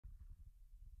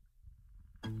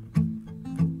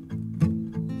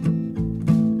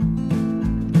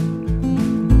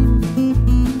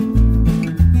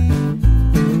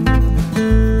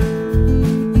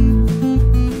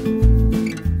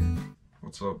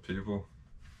up, people?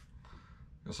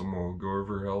 Guess I'm gonna go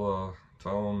over how I tie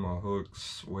on my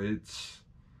hooks, weights,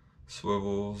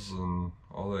 swivels, and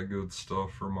all that good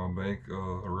stuff for my bank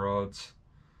rods.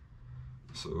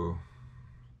 So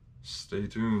stay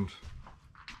tuned.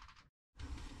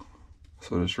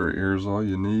 So this right here is all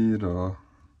you need. I'll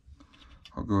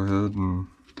go ahead and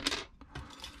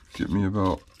get me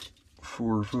about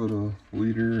 4 foot of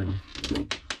leader and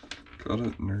cut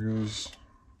it, and there goes.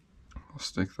 I'll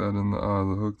stick that in the eye of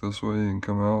the hook this way and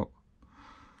come out.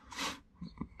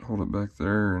 Hold it back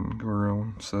there and go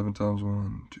around 7 times.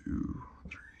 1, 2,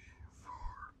 3,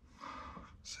 4,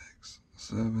 6,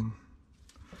 7.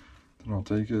 Then I'll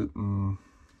take it and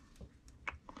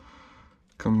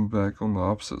come back on the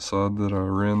opposite side that I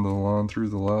ran the line through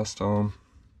the last time.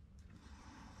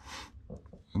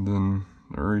 And then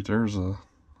right there's a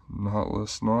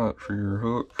knotless knot for your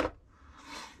hook.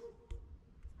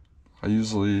 I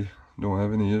usually don't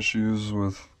have any issues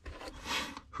with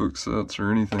hook sets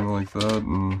or anything like that,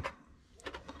 and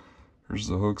here's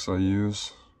the hooks I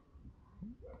use.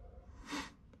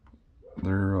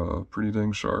 They're pretty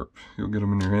dang sharp. You'll get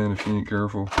them in your hand if you ain't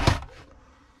careful.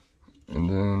 And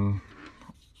then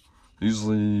I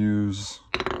usually use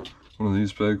one of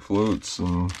these peg floats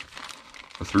and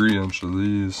a 3-inch of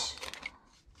these.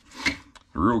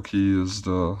 The real key is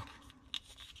to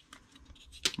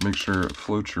make sure it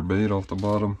floats your bait off the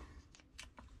bottom.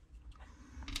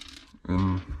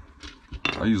 And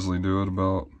I usually do it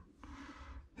about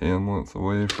hand length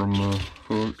away from the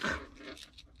hook.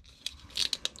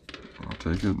 I'll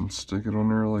take it and stick it on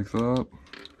there like that.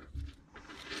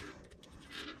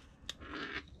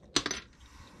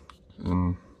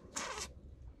 And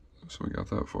so we got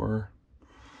that far.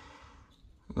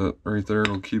 That right there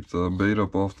will keep the bait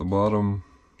up off the bottom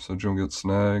so that you don't get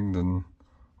snagged and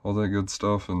all that good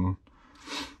stuff. And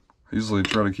I usually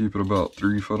try to keep it about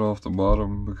 3 foot off the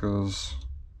bottom because,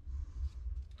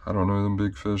 I don't know, them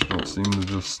big fish don't seem to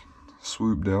just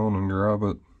swoop down and grab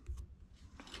it.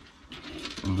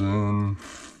 And then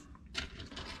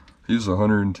I use a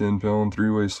 110-pound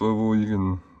 3-way swivel. You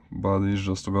can buy these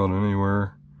just about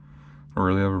anywhere. I don't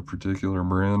really have a particular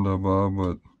brand I buy,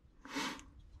 but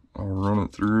I'll run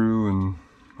it through and,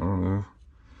 I don't know,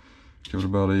 give it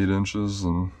about 8 inches,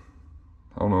 and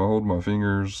I don't know, I hold my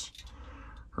fingers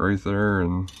right there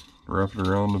and wrap it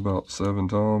around about 7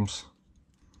 times.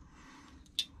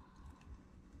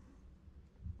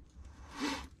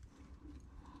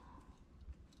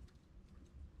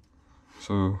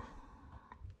 So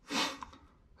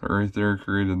that right there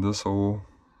created this hole.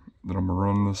 Then I'm gonna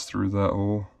run this through that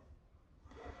hole.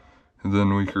 And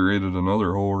then we created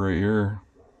another hole right here.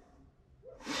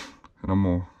 And I'm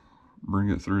gonna bring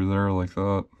it through there like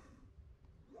that.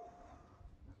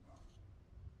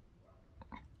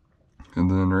 And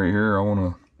then right here, I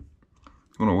wanna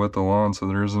wet the line so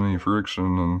there isn't any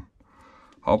friction, and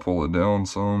I'll pull it down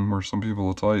some where some people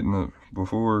will tighten it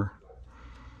before.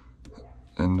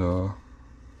 And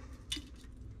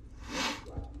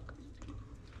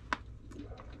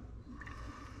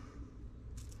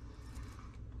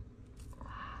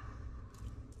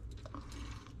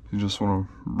you just want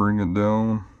to bring it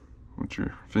down with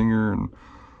your finger and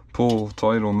pull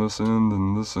tight on this end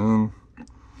and this end.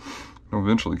 It'll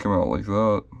eventually come out like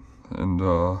that. And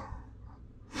I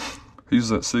use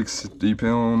that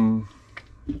 60-pound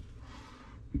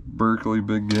Berkeley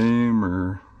Big Game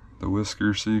or the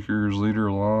Whisker Seekers leader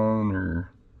line,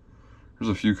 or there's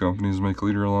a few companies make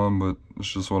leader line, but it's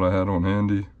just what I had on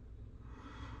hand.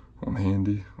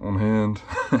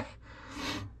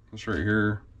 This right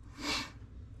here.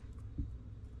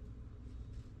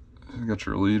 You got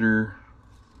your leader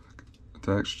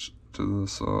attached to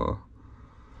this, so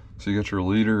you got your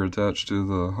leader attached to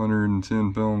the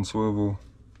 110-pound swivel.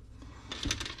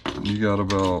 And you got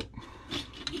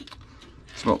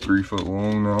it's about 3 foot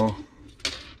long now.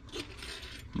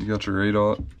 You got your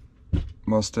 8/0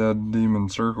 Mustad Demon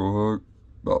circle hook,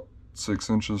 about 6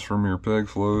 inches from your peg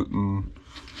float. And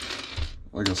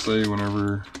like I say,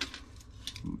 whenever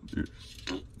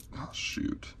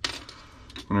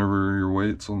whenever your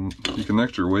weight's on, you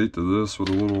connect your weight to this with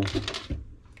a little,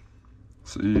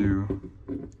 so you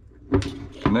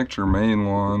connect your main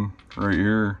line right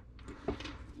here,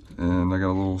 and I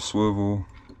got a little swivel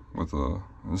with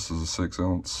this is a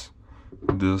 6-ounce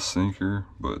disc sinker,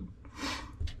 but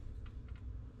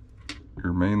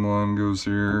your main line goes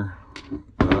here,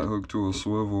 that hook to a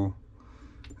swivel,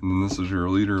 and then this is your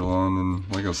leader line.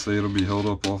 And like I say, it'll be held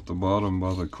up off the bottom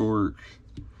by the cork,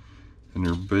 and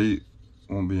your bait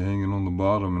won't be hanging on the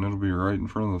bottom, and it'll be right in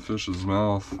front of the fish's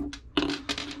mouth.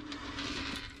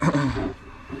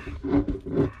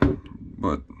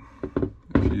 But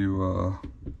if you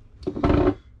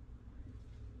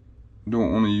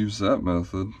use that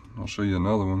method, I'll show you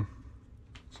another one.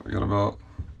 So I got about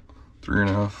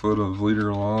 3.5 foot of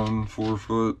leader line, 4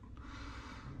 foot.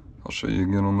 I'll show you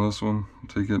again on this one.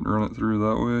 Take it and run it through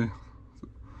that way,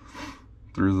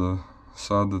 through the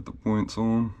side that the point's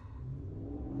on.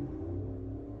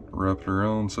 Wrap it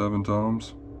around 7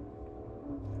 times.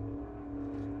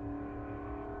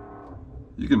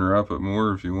 You can wrap it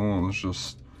more if you want, it's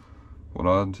just what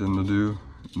I tend to do.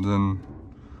 And then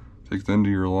take the end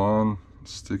of your line,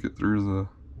 stick it through the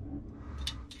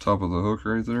top of the hook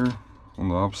right there on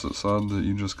the opposite side that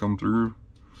you just come through.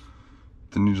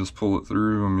 Then you just pull it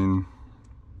through. I mean,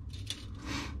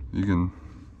 you can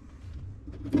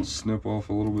snip off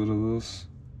a little bit of this.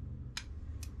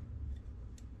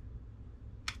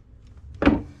 I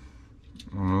don't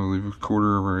know, leave a 1/4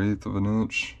 or 1/8 of an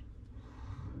inch.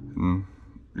 And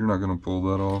you're not gonna pull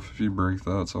that off. If you break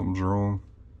that, something's wrong.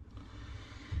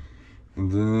 And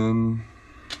then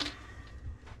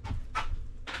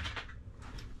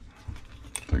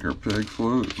take our peg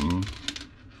float and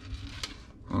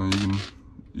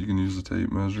you can use a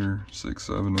tape measure,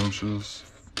 6-7 inches.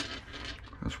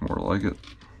 That's more like it.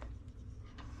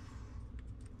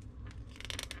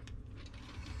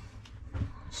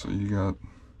 So you got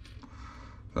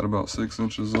that about 6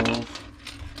 inches off.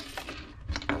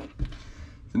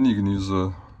 Then you can use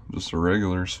just a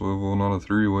regular swivel, not a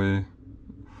 3-way.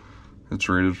 It's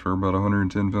rated for about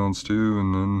 110 pounds too,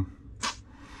 and then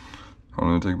I'm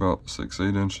gonna take about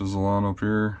 6-8 inches of line up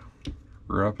here,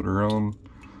 wrap it around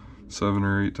 7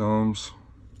 or 8 times.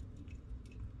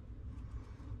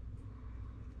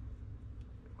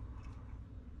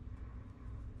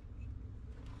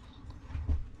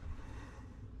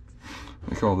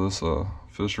 They call this a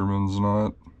fisherman's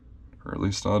knot, or at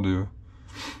least I do.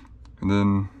 And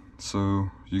then, so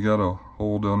you got a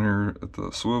hole down here at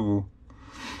the swivel.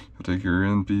 You'll take your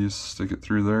end piece, stick it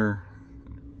through there.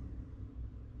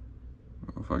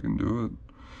 If I can do it.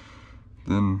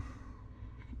 Then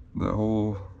that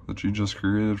hole that you just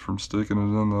created from sticking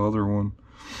it in the other one,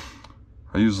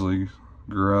 I usually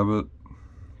grab it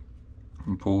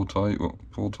and pull tight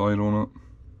on it.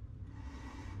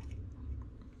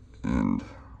 And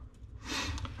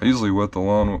I usually wet the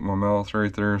line with my mouth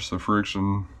right there, so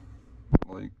friction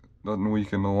like doesn't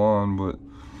weaken the line, but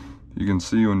you can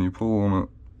see when you pull on it,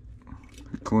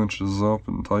 it clenches up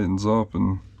and tightens up.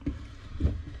 And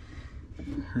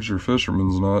here's your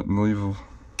fisherman's knot, and leave a,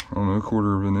 I don't know,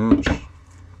 1/4 of an inch.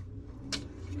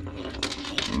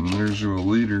 And there's your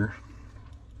leader.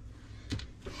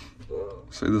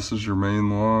 Say this is your main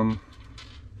line.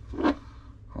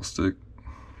 I'll stick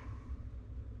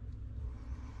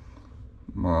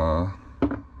my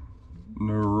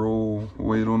no roll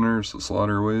weight on there, it's a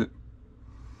slider weight.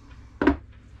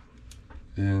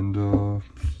 And we'll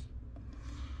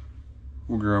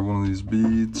grab one of these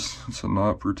beads, it's a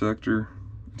knot protector,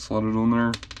 and slide it on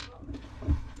there.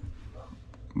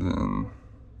 Then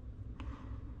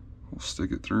we'll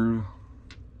stick it through,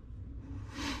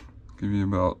 give you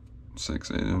about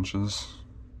 6-8 inches,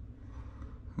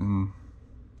 and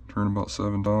turn about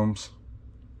 7 times.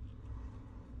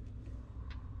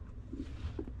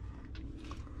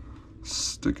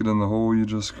 Stick it in the hole you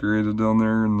just created down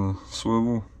there in the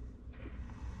swivel.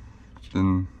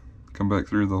 Then come back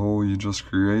through the hole you just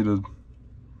created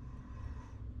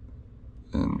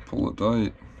and pull it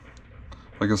tight.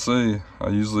 Like I say, I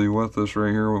usually wet this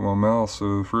right here with my mouth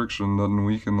so friction doesn't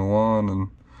weaken the line, and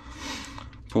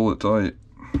pull it tight.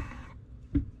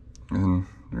 And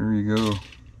there you go.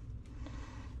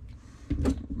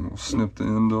 We'll snip the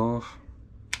end off.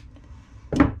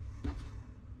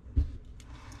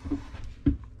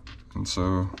 And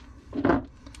so you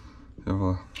have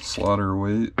a slider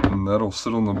weight, and that'll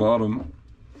sit on the bottom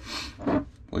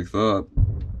like that.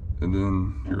 And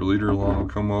then your leader line will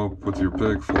come up with your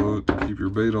peg float to keep your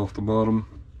bait off the bottom.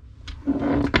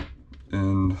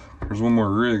 And there's one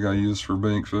more rig I use for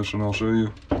bank fishing, I'll show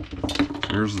you.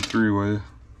 Here's the 3-way.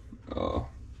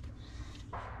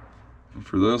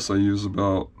 For this I use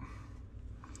about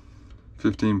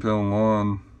 15-pound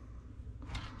line.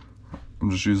 I'm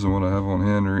just using what I have on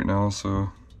hand right now,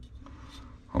 so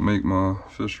I'll make my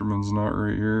fisherman's knot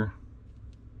right here.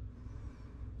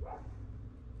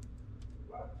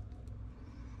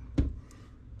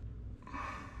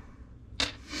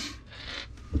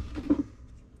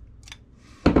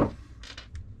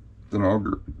 Then I'll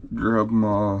grab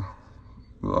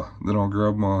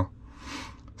my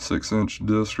 6-inch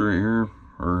disc right here,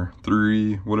 or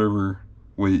 3, whatever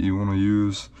weight you want to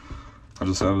use. I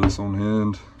just have this on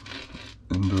hand,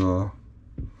 and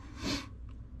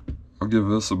I'll give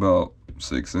this about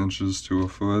 6 inches to a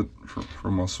foot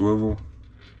from my swivel.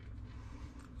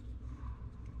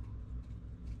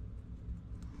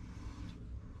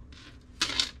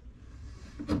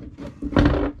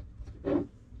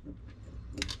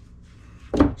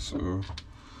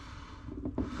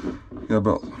 Yeah,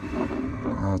 about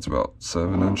it's about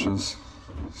 7 inches.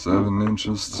 7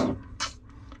 inches.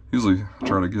 Usually I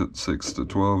try to get 6 to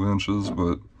 12 inches,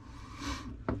 but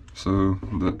so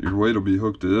that your weight will be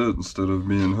hooked to it instead of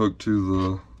being hooked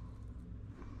to the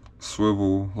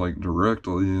swivel like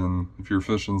directly. And if you're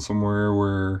fishing somewhere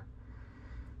where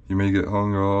you may get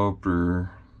hung up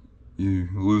or you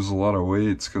lose a lot of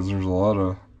weights because there's a lot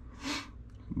of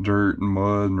dirt and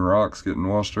mud and rocks getting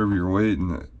washed over your weight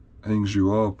and it hangs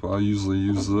you up, I usually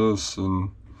use this, and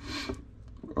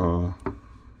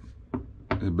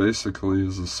it basically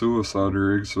is a suicide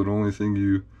rig. So the only thing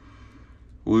you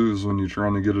lose when you're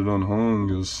trying to get it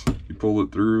unhung is you pull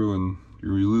it through and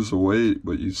you lose a weight,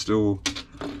 but you still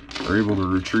are able to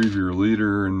retrieve your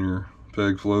leader and your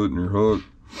peg float and your hook.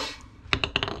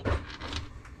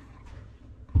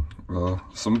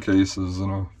 Some cases in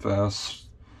a fast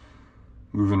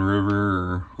moving river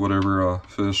or whatever I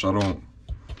fish, I don't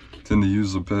tend to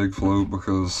use a peg float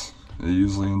because it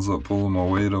usually ends up pulling my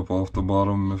weight up off the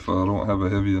bottom if I don't have a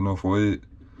heavy enough weight.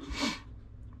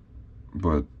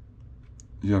 But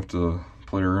you have to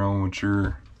play around with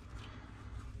your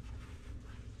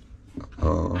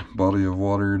body of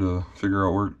water to figure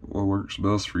out what works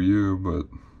best for you. But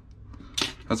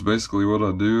that's basically what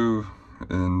I do.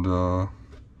 And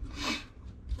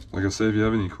like I say, if you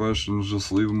have any questions,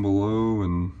 just leave them below.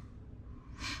 And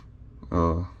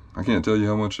I can't tell you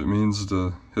how much it means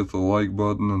to hit the like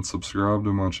button and subscribe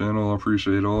to my channel. I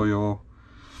appreciate all y'all.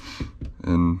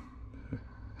 And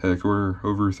heck, we're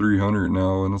over 300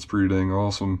 now, and that's pretty dang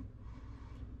awesome.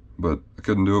 But I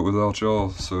couldn't do it without y'all,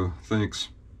 so thanks.